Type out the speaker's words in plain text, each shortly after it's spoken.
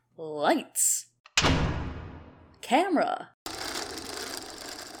Lights. Camera.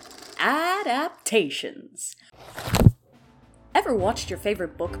 Adaptations. Ever watched your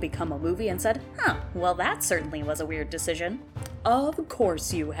favorite book become a movie and said, well that certainly was a weird decision? Of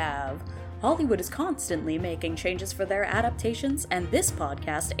course you have. Hollywood is constantly making changes for their adaptations, and this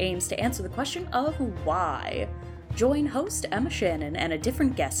podcast aims to answer the question of why. Join host Emma Shannon and a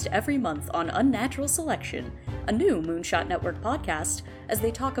different guest every month on Unnatural Selection, a new Moonshot Network podcast, as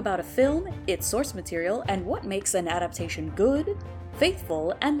they talk about a film, its source material, and what makes an adaptation good,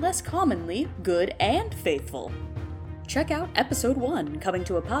 faithful, and less commonly, good and faithful. Check out episode 1, coming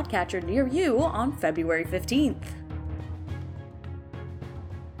to a podcatcher near you on February 15th.